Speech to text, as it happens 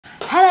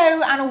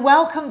Hello and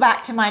welcome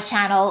back to my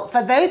channel.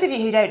 For those of you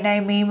who don't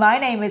know me, my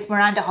name is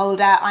Miranda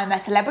Holder. I'm a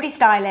celebrity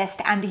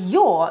stylist and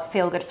your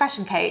feel-good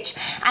fashion coach.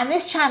 And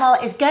this channel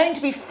is going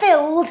to be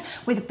filled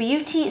with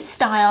beauty,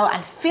 style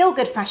and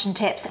feel-good fashion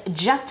tips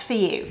just for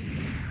you.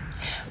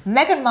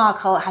 Meghan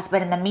Markle has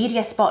been in the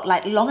media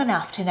spotlight long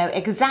enough to know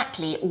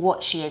exactly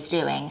what she is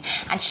doing,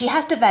 and she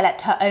has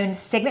developed her own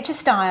signature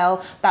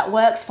style that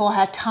works for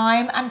her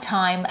time and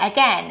time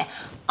again.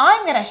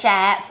 I'm going to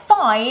share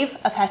 5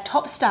 of her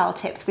top style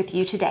tips with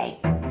you today.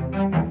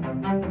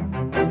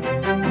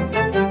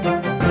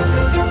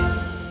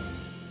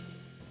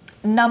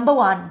 Number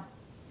 1,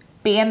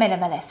 be a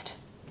minimalist.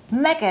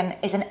 Meghan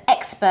is an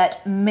expert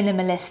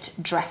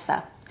minimalist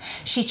dresser.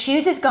 She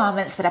chooses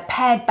garments that are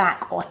pared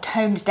back or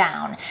toned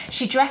down.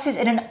 She dresses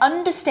in an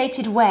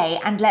understated way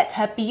and lets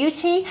her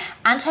beauty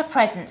and her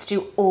presence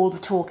do all the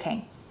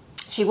talking.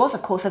 She was,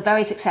 of course, a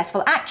very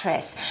successful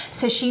actress,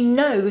 so she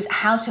knows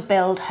how to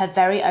build her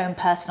very own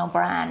personal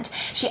brand.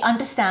 She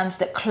understands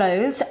that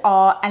clothes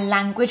are a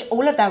language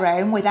all of their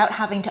own without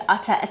having to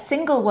utter a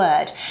single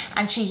word,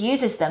 and she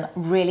uses them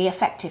really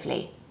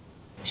effectively.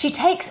 She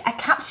takes a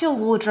capsule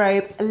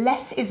wardrobe,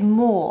 less is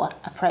more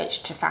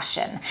approach to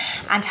fashion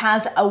and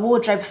has a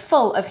wardrobe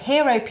full of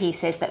hero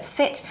pieces that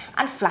fit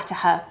and flatter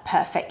her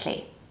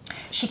perfectly.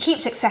 She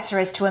keeps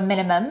accessories to a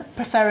minimum,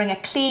 preferring a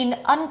clean,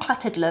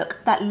 uncluttered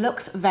look that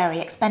looks very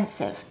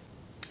expensive.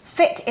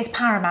 Fit is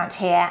paramount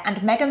here, and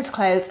Meghan's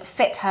clothes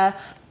fit her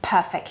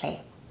perfectly.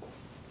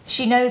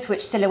 She knows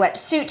which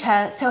silhouettes suit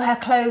her, so her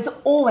clothes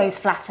always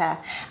flatter,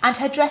 and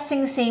her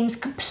dressing seems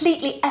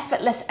completely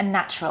effortless and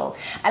natural,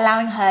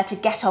 allowing her to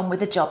get on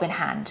with the job in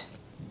hand.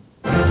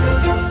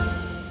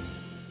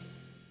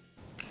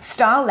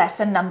 Style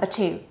lesson number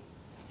 2.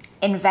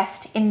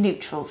 Invest in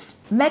neutrals.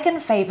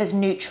 Meghan favours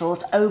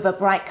neutrals over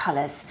bright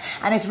colours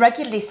and is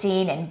regularly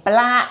seen in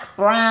black,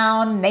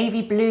 brown,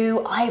 navy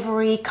blue,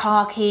 ivory,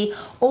 khaki,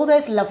 all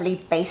those lovely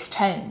base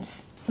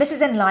tones. This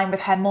is in line with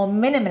her more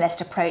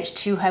minimalist approach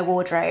to her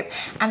wardrobe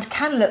and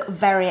can look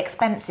very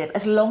expensive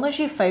as long as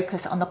you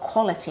focus on the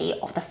quality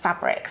of the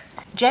fabrics.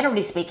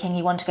 Generally speaking,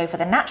 you want to go for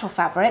the natural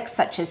fabrics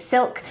such as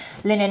silk,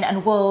 linen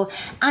and wool,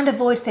 and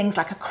avoid things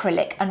like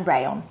acrylic and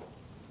rayon.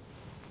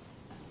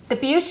 The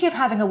beauty of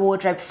having a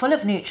wardrobe full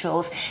of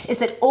neutrals is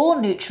that all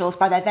neutrals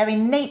by their very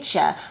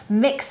nature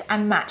mix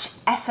and match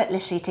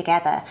effortlessly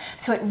together,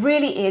 so it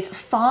really is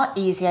far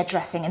easier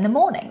dressing in the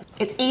mornings.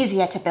 It's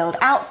easier to build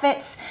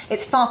outfits,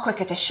 it's far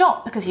quicker to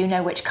shop because you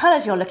know which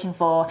colours you're looking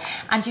for,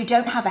 and you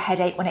don't have a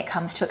headache when it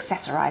comes to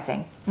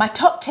accessorising. My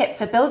top tip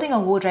for building a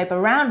wardrobe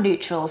around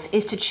neutrals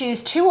is to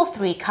choose 2 or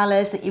 3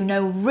 colours that you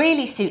know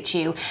really suit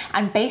you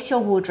and base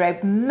your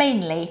wardrobe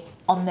mainly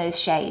on those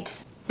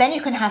shades. Then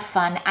you can have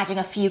fun adding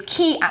a few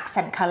key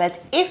accent colours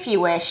if you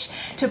wish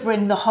to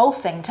bring the whole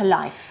thing to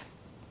life.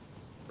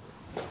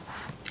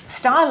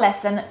 Style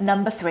lesson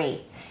number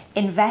 3.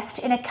 Invest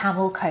in a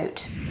camel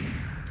coat.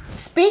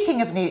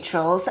 Speaking of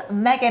neutrals,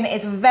 Meghan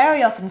is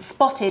very often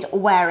spotted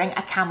wearing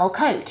a camel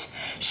coat.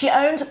 She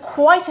owns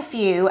quite a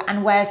few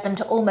and wears them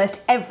to almost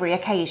every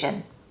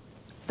occasion.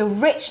 The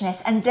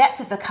richness and depth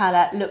of the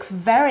colour looks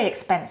very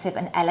expensive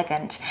and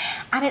elegant,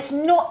 and it's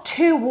not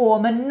too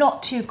warm and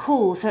not too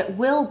cool, so it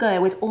will go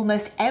with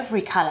almost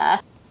every colour.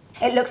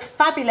 It looks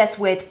fabulous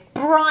with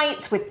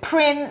brights, with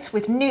prints,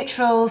 with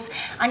neutrals,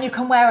 and you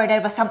can wear it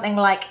over something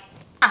like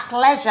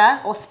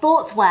athleisure or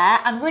sportswear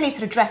and really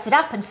sort of dress it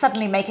up and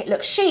suddenly make it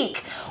look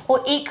chic,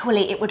 or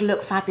equally it would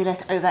look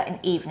fabulous over an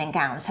evening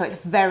gown, so it's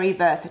very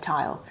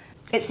versatile.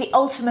 It's the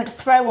ultimate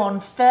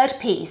throw-on third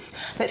piece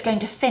that's going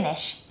to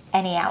finish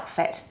any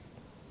outfit.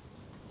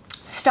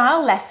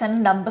 Style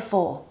lesson number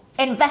 4.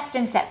 Invest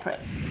in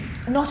separates.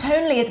 Not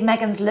only is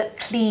Meghan's look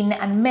clean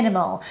and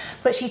minimal,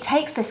 but she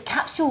takes this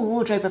capsule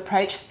wardrobe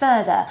approach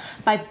further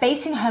by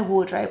basing her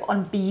wardrobe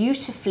on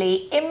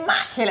beautifully,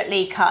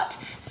 immaculately cut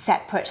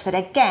separates that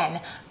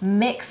again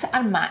mix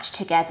and match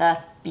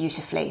together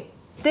beautifully.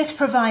 This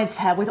provides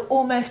her with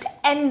almost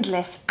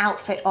endless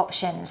outfit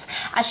options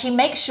as she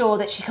makes sure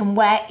that she can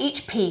wear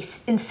each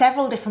piece in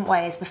several different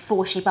ways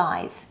before she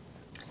buys.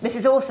 This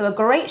is also a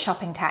great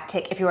shopping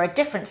tactic if you're a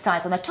different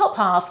size on the top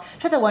half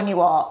to the one you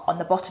are on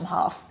the bottom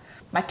half.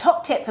 My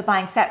top tip for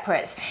buying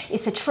separates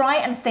is to try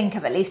and think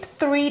of at least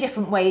 3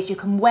 different ways you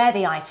can wear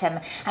the item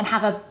and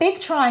have a big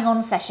trying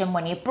on session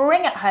when you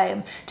bring it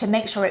home to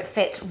make sure it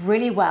fits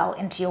really well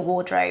into your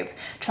wardrobe.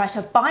 Try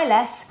to buy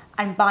less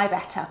and buy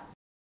better.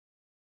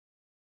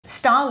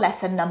 Style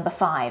lesson number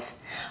 5.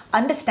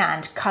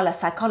 Understand colour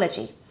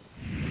psychology.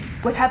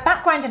 With her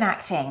background in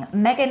acting,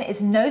 Meghan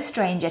is no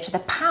stranger to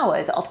the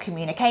powers of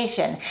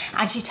communication,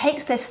 and she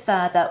takes this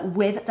further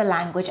with the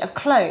language of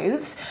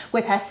clothes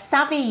with her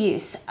savvy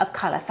use of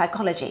colour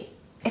psychology.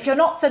 If you're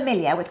not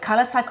familiar with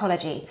colour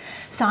psychology,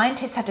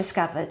 scientists have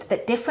discovered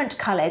that different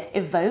colours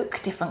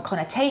evoke different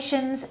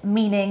connotations,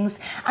 meanings,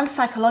 and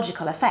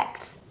psychological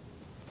effects.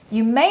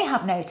 You may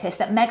have noticed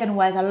that Meghan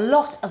wears a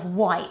lot of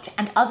white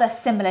and other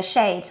similar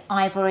shades,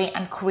 ivory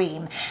and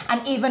cream,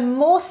 and even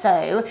more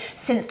so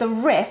since the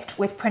rift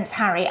with Prince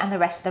Harry and the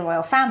rest of the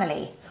royal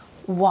family.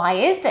 Why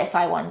is this,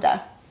 I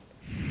wonder?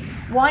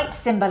 White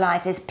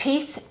symbolises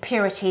peace,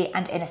 purity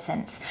and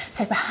innocence,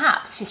 so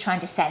perhaps she's trying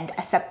to send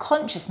a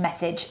subconscious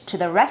message to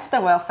the rest of the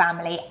royal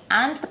family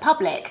and the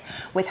public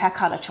with her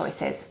colour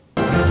choices.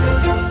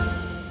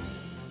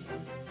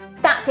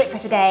 That's it for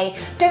today.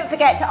 Don't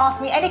forget to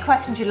ask me any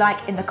questions you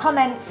like in the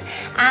comments,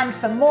 and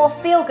for more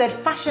feel-good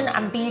fashion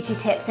and beauty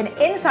tips and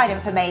inside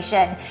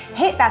information,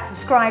 hit that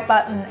subscribe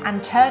button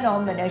and turn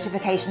on the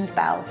notifications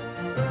bell.